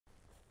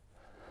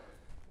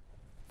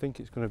think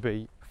it's going to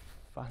be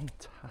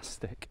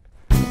fantastic.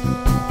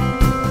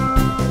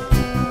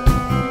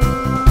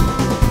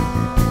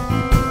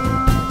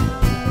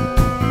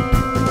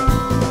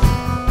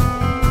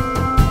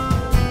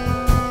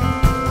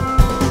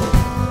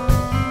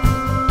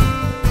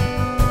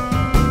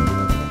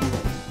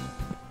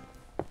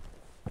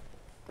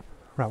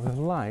 Right, well, the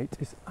light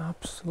is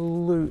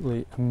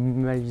absolutely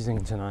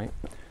amazing tonight.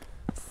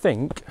 I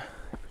think,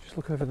 if we just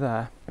look over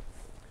there,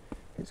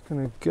 it's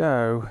going to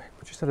go,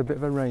 we just had a bit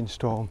of a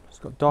rainstorm, it's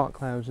got dark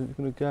clouds and it's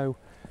going to go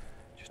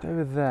just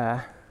over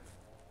there,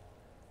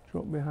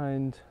 drop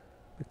behind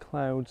the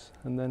clouds,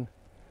 and then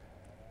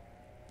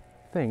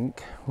I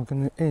think we're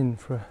going to in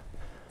for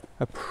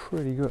a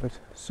pretty good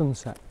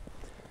sunset.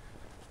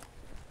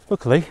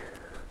 Luckily,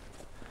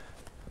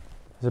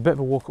 there's a bit of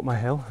a walk up my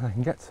hill and I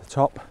can get to the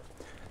top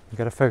and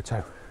get a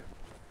photo.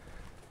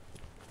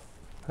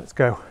 Let's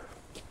go.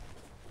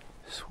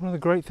 It's one of the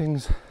great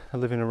things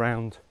of living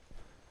around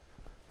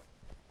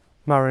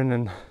Marin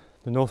and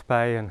the North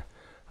Bay, and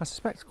I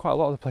suspect quite a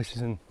lot of the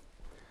places in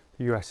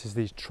the US, is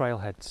these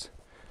trailheads.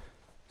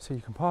 So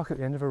you can park at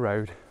the end of a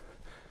road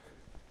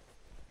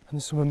and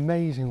there's some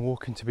amazing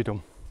walking to be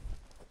done.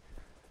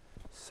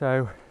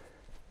 So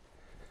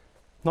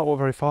not walk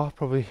very far,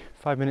 probably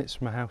 5 minutes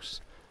from my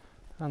house,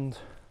 and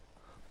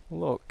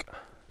look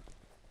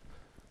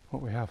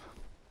what we have.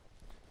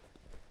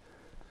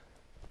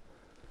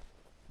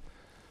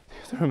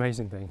 The other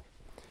amazing thing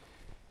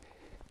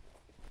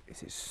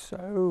is it's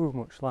so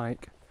much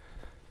like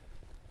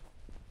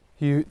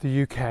the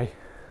UK.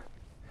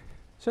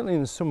 Certainly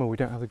in the summer we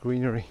don't have the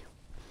greenery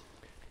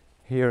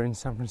here in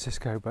San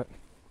Francisco, but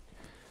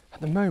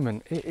at the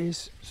moment it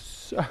is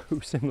so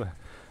similar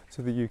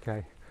to the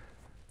UK.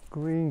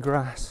 Green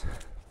grass,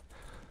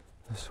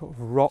 the sort of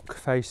rock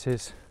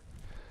faces,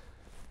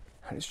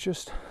 and it's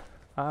just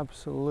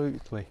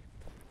absolutely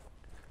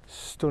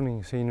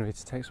stunning scenery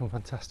to take some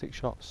fantastic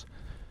shots.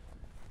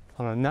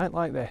 On a night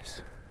like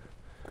this,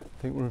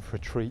 I think we're in for a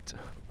treat.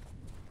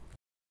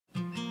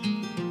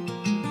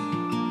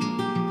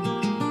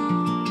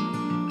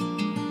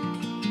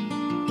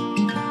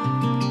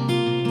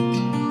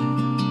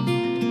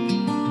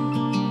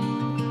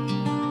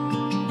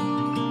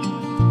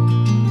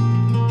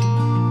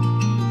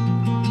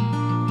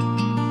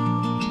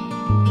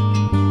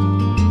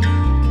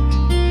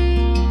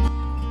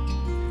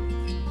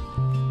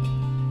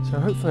 So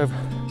hopefully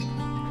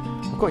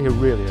I've got here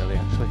really early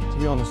actually. To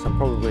be honest, I'm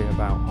probably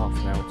about half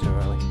an hour too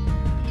early.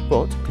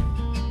 But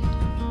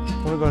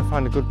I want to go and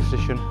find a good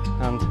position,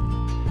 and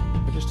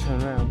I just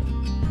turn around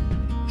and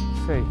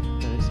see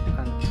that it's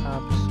an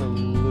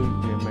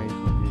absolutely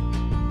amazing view.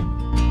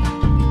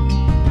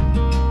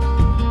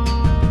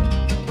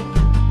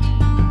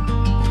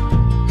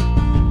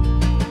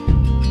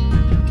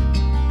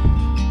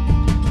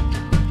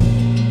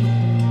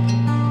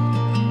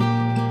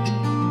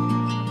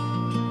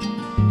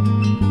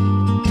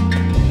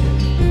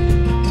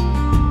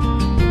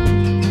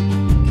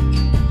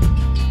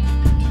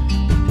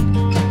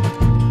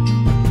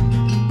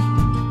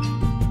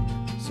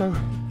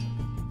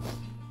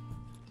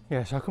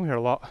 Yeah, so I come here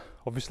a lot,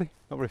 obviously,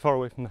 not very far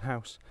away from the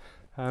house.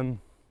 And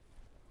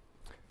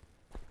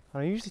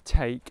I usually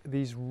take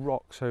these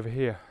rocks over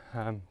here,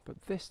 but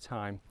this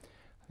time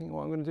I think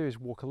what I'm going to do is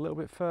walk a little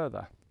bit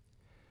further,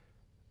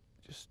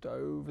 just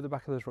over the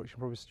back of those rocks. You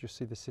can probably just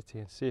see the city,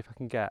 and see if I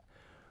can get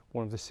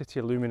one of the city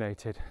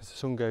illuminated as the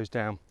sun goes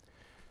down.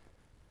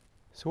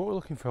 So what we're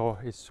looking for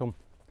is some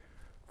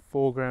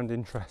foreground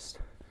interest.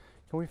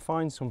 Can we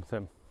find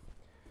something?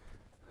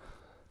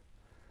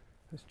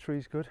 This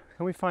tree's good.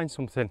 Can we find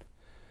something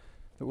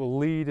that will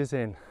lead us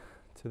in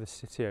to the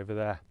city over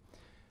there?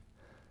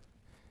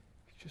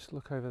 If you just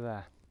look over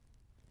there,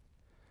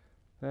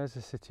 there's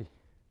the city.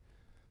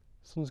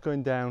 Sun's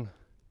going down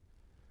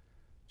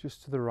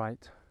just to the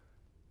right,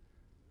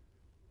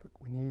 but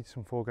we need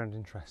some foreground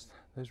interest.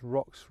 Those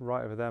rocks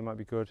right over there might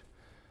be good.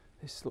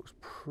 This looks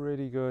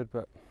pretty good,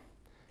 but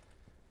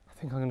I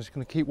think I'm just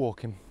going to keep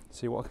walking,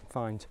 see what I can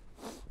find.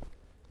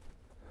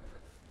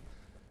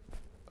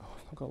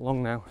 I've got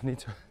long now. I need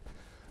to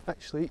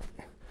actually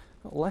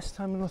got less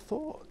time than I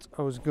thought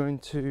I was going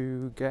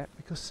to get,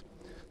 because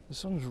the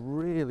sun's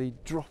really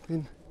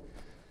dropping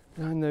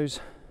behind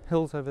those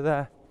hills over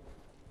there.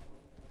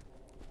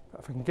 But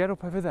if I can get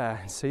up over there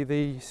and see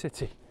the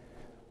city,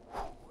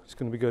 it's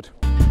going to be good.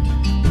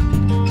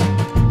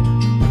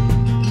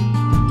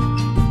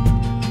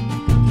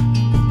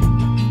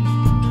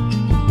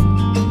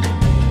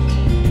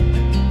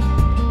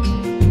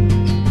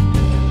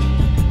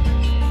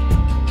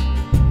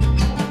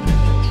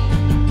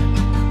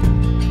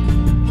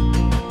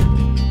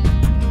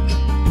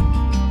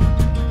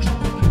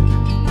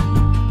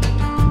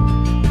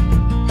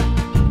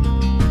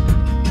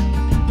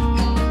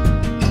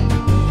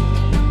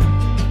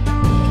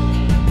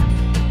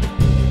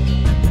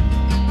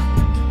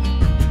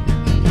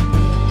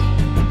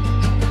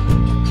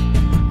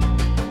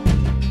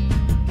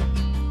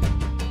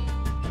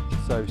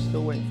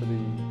 Still waiting for the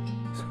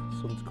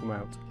sun to come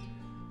out.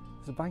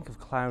 There's a bank of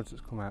clouds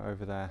that's come out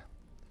over there.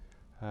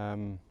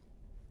 And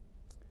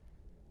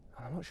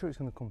I'm not sure it's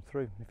going to come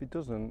through. If it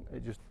doesn't,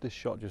 this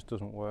shot just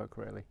doesn't work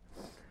really.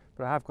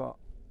 But I have got,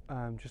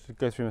 just to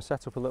go through my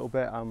setup a little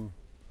bit,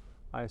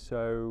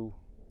 ISO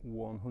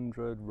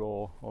 100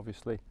 RAW,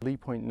 obviously, Lee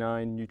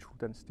 0.9 neutral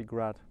density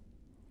grad,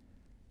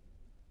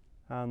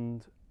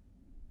 and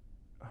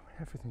I mean,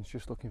 everything's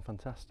just looking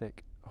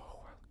fantastic.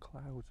 Oh, the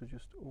clouds are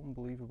just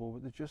unbelievable,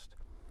 but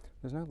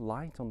there's no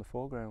light on the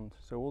foreground,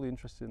 so all the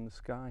interest is in the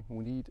sky.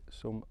 We need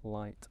some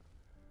light.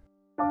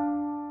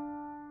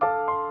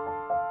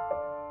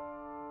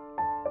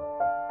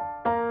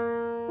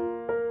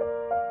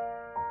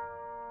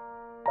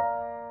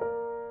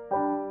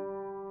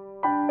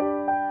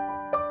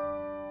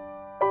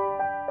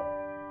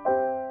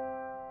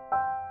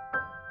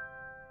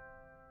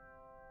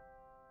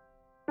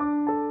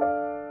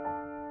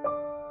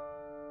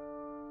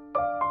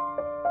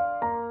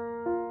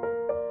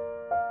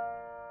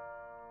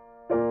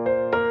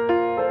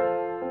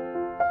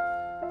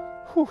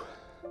 Whew.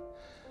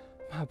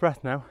 I'm out of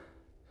breath now.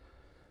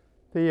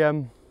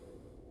 It's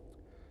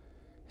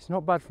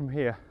not bad from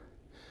here,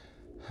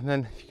 and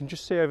then if you can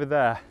just see over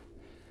there,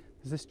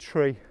 there's this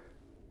tree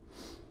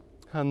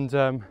and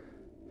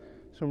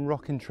some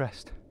rock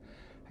interest.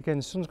 Again,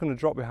 the sun's going to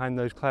drop behind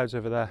those clouds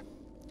over there,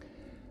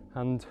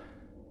 and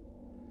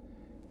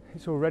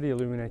it's already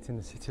illuminating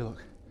the city.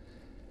 Look.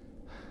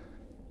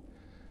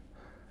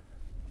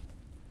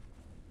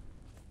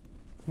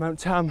 Mount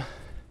Tam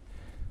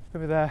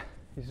over there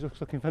is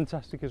looking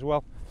fantastic as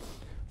well,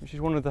 which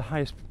is one of the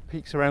highest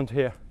peaks around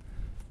here.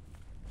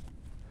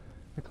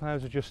 The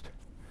clouds are just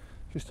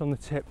on the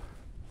tip.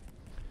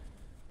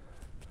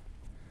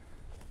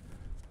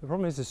 The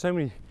problem is there's so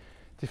many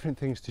different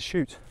things to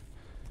shoot.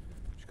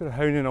 Just got to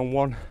hone in on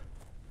one,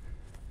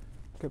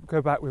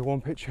 go back with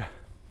one picture.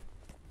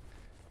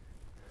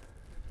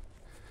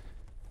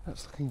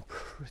 That's looking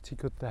pretty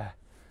good there.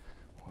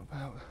 What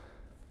about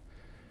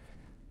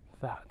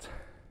that?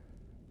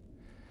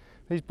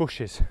 These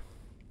bushes.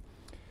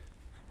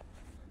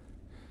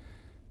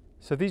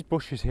 So these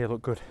bushes here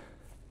look good.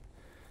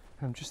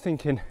 I'm just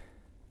thinking,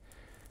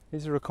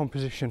 is there a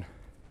composition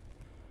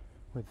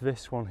with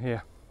this one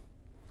here?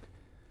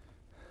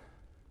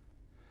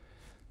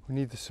 We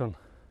need the sun.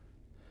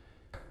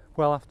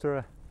 Well, after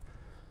a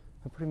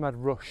pretty mad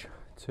rush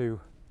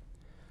to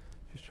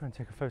just try and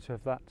take a photo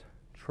of that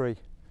tree,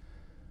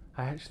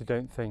 I actually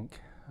don't think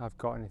I've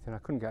got anything. I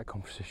couldn't get a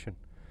composition.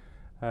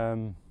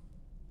 And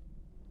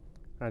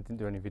I didn't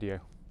do any video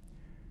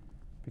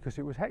because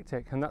it was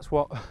hectic, and that's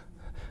what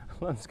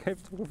landscape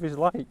photography is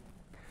like.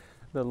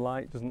 The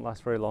light doesn't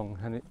last very long,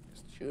 and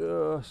it's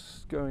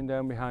just going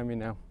down behind me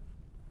now.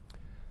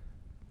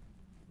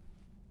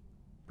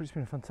 But it's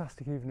been a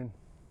fantastic evening.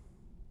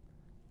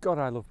 God,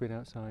 I love being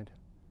outside.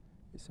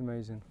 It's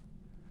amazing.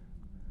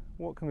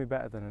 What can be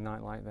better than a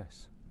night like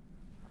this?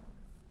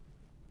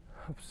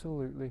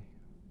 Absolutely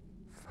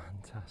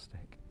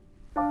fantastic.